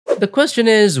The question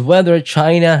is whether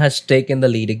China has taken the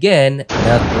lead again,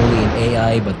 not only in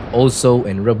AI but also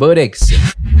in robotics.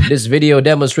 This video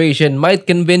demonstration might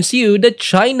convince you that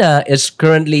China is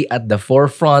currently at the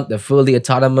forefront of fully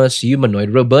autonomous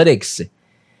humanoid robotics.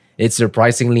 It's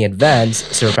surprisingly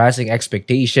advanced, surpassing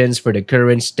expectations for the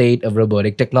current state of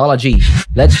robotic technology.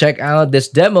 Let's check out this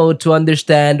demo to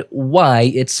understand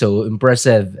why it's so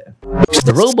impressive.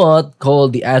 The robot,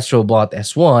 called the Astribot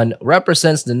S1,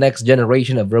 represents the next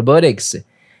generation of robotics.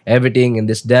 Everything in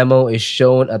this demo is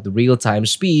shown at real-time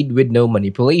speed with no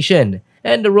manipulation,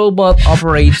 and the robot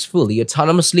operates fully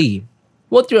autonomously.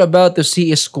 What you're about to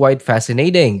see is quite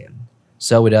fascinating.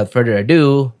 So without further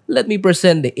ado, let me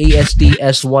present the AST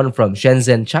S1 from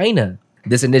Shenzhen, China.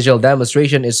 This initial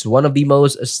demonstration is one of the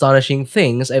most astonishing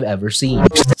things I've ever seen.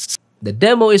 The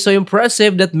demo is so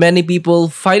impressive that many people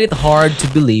find it hard to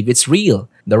believe it's real.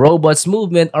 The robot's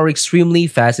movements are extremely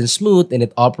fast and smooth, and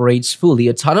it operates fully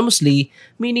autonomously,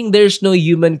 meaning there's no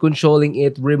human controlling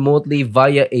it remotely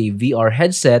via a VR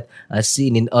headset as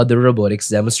seen in other robotics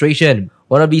demonstrations.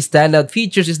 One of the standout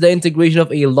features is the integration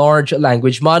of a large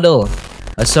language model.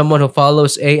 As someone who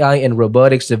follows AI and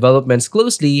robotics developments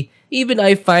closely, even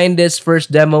I find this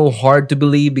first demo hard to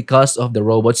believe because of the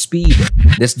robot's speed.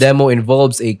 This demo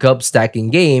involves a cup stacking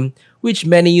game, which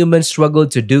many humans struggle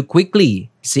to do quickly.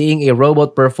 Seeing a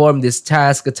robot perform this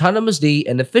task autonomously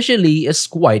and efficiently is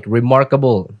quite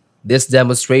remarkable. This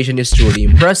demonstration is truly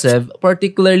impressive,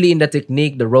 particularly in the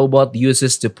technique the robot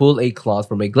uses to pull a cloth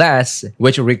from a glass,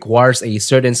 which requires a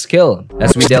certain skill.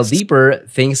 As we delve deeper,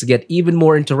 things get even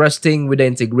more interesting with the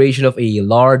integration of a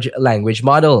large language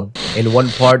model. In one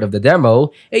part of the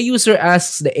demo, a user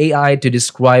asks the AI to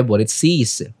describe what it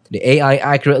sees. The AI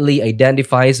accurately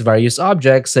identifies various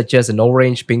objects such as an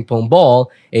orange ping pong ball,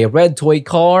 a red toy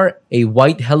car, a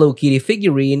white Hello Kitty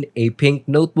figurine, a pink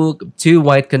notebook, 2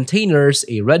 white containers,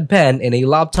 a red pen, and a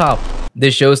laptop.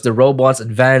 This shows the robot's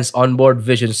advanced onboard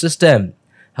vision system.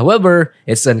 However,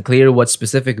 it's unclear what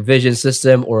specific vision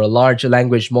system or a large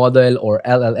language model or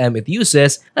LLM it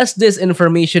uses, as this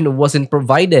information wasn't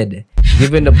provided.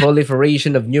 Given the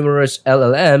proliferation of numerous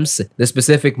LLMs, the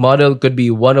specific model could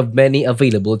be one of many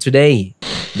available today.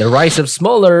 The rise of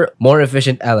smaller, more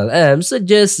efficient LLMs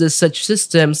suggests that such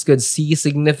systems could see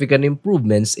significant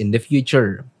improvements in the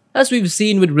future. As we've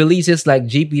seen with releases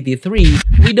like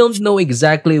GPT-3, we don't know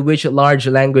exactly which large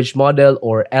language model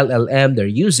or LLM they're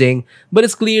using, but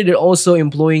it's clear they're also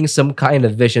employing some kind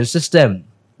of vision system.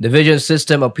 The vision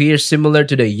system appears similar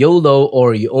to the YOLO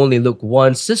or You Only Look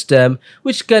Once system,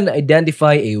 which can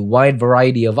identify a wide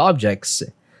variety of objects.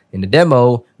 In the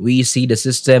demo, we see the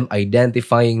system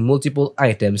identifying multiple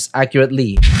items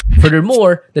accurately.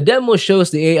 Furthermore, the demo shows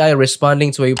the AI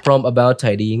responding to a prompt about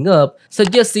tidying up,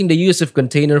 suggesting the use of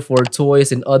container for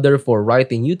toys and other for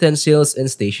writing utensils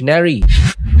and stationery.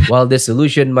 While this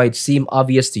solution might seem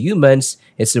obvious to humans,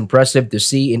 it's impressive to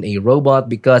see in a robot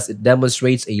because it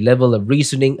demonstrates a level of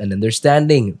reasoning and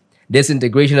understanding. This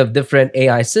integration of different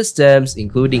AI systems,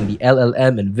 including the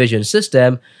LLM and vision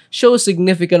system, shows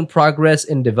significant progress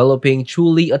in developing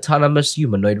truly autonomous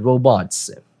humanoid robots.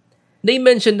 They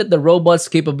mentioned that the robot's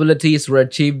capabilities were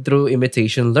achieved through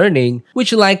imitation learning,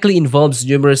 which likely involves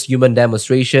numerous human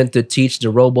demonstrations to teach the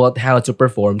robot how to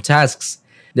perform tasks.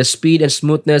 The speed and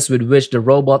smoothness with which the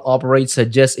robot operates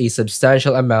suggests a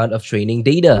substantial amount of training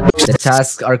data. The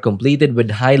tasks are completed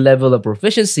with high level of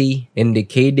proficiency,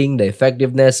 indicating the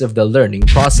effectiveness of the learning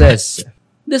process.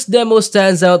 This demo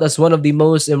stands out as one of the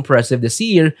most impressive this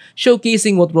year,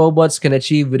 showcasing what robots can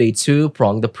achieve with a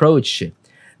two-pronged approach.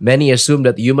 Many assume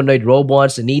that humanoid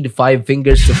robots need 5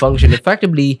 fingers to function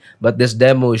effectively, but this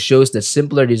demo shows that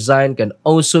simpler design can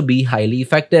also be highly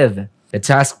effective. The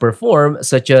tasks performed,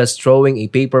 such as throwing a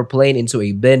paper plane into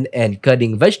a bin and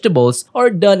cutting vegetables, are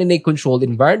done in a controlled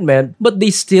environment, but they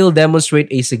still demonstrate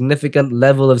a significant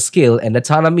level of skill and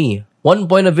autonomy. One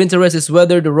point of interest is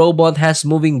whether the robot has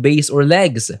moving base or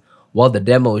legs. While the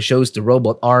demo shows the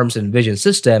robot arms and vision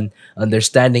system,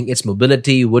 understanding its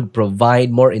mobility would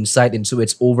provide more insight into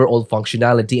its overall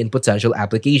functionality and potential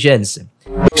applications.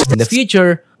 In the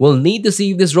future, we'll need to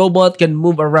see if this robot can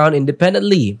move around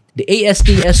independently. The AST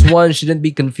S1 shouldn't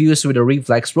be confused with a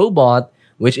reflex robot,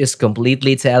 which is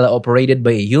completely teleoperated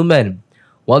by a human.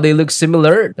 While they look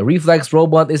similar, the reflex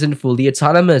robot isn't fully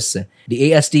autonomous.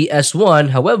 The AST S1,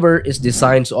 however, is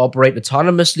designed to operate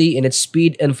autonomously, and its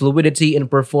speed and fluidity in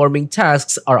performing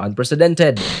tasks are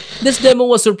unprecedented. This demo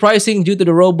was surprising due to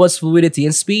the robot's fluidity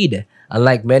and speed.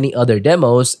 Unlike many other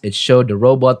demos, it showed the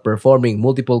robot performing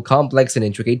multiple complex and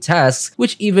intricate tasks,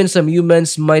 which even some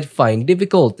humans might find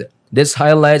difficult. This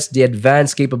highlights the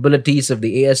advanced capabilities of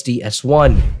the ASD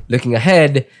S1. Looking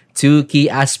ahead, two key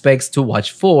aspects to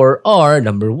watch for are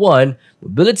number one,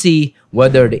 mobility,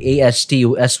 whether the ASD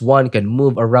S1 can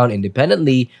move around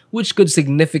independently, which could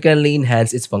significantly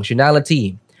enhance its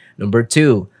functionality. Number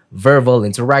two, verbal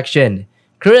interaction.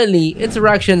 Currently,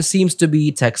 interaction seems to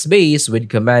be text-based with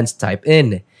commands typed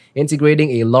in.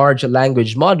 Integrating a large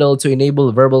language model to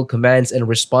enable verbal commands and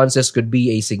responses could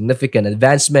be a significant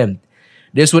advancement.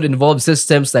 This would involve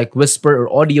systems like whisper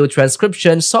or audio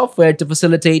transcription software to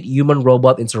facilitate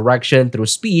human-robot interaction through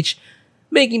speech,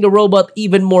 making the robot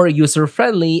even more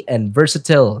user-friendly and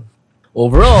versatile.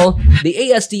 Overall, the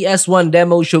ASD S1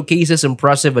 demo showcases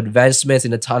impressive advancements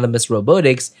in autonomous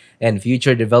robotics, and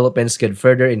future developments could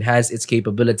further enhance its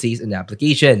capabilities and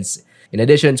applications. In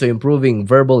addition to improving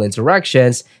verbal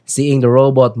interactions, seeing the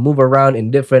robot move around in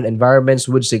different environments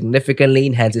would significantly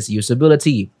enhance its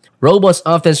usability. Robots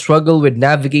often struggle with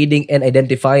navigating and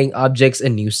identifying objects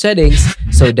in new settings,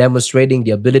 so demonstrating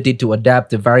the ability to adapt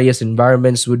to various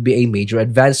environments would be a major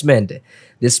advancement.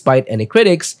 Despite any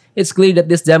critics, it's clear that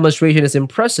this demonstration is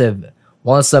impressive.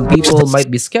 While some people might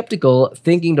be skeptical,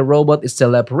 thinking the robot is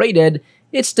teleoperated,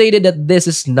 it's stated that this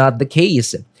is not the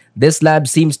case. This lab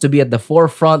seems to be at the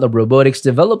forefront of robotics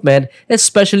development,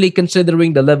 especially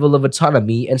considering the level of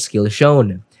autonomy and skill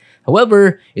shown.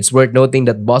 However, it's worth noting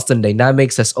that Boston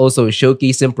Dynamics has also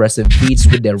showcased impressive feats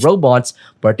with their robots,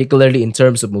 particularly in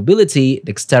terms of mobility,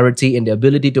 dexterity, and the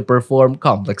ability to perform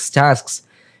complex tasks.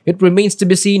 It remains to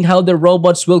be seen how the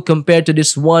robots will compare to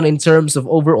this one in terms of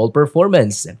overall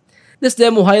performance. This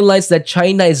demo highlights that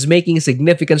China is making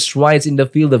significant strides in the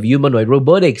field of humanoid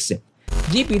robotics.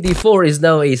 GPT-4 is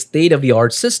now a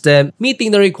state-of-the-art system, meeting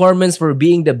the requirements for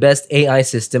being the best AI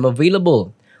system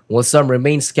available. While some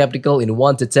remain skeptical and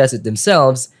want to test it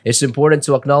themselves, it's important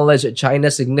to acknowledge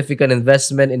China's significant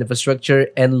investment in infrastructure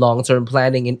and long-term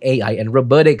planning in AI and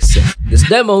robotics. This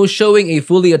demo, showing a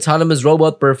fully autonomous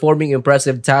robot performing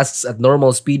impressive tasks at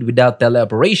normal speed without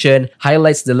teleoperation,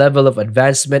 highlights the level of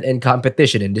advancement and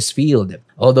competition in this field.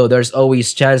 Although there's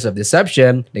always chance of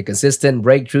deception, the consistent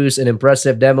breakthroughs and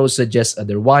impressive demos suggest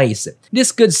otherwise.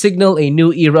 This could signal a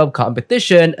new era of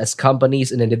competition as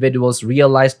companies and individuals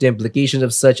realize the implications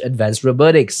of such advanced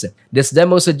robotics. This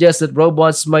demo suggests that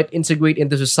robots might integrate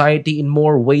into society in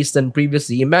more ways than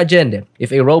previously imagined.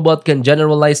 If a robot can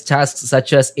generalize tasks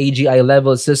such as AGI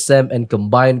level system and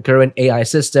combine current AI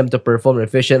system to perform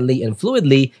efficiently and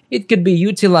fluidly, it could be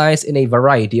utilized in a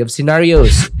variety of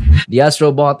scenarios. The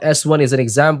Astribot S1 is an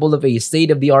example of a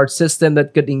state-of-the-art system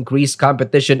that could increase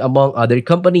competition among other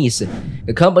companies.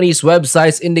 The company's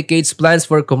website indicates plans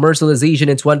for commercialization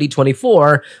in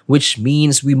 2024, which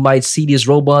means we might see this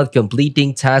robot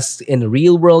completing tasks in a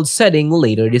real-world setting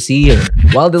later this year.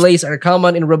 While delays are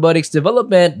common in robotics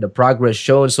development, the progress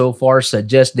shown so far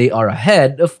suggests they are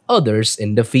ahead of others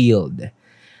in the field.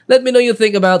 Let me know what you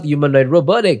think about humanoid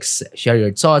robotics. Share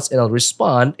your thoughts and I'll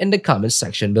respond in the comment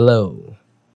section below.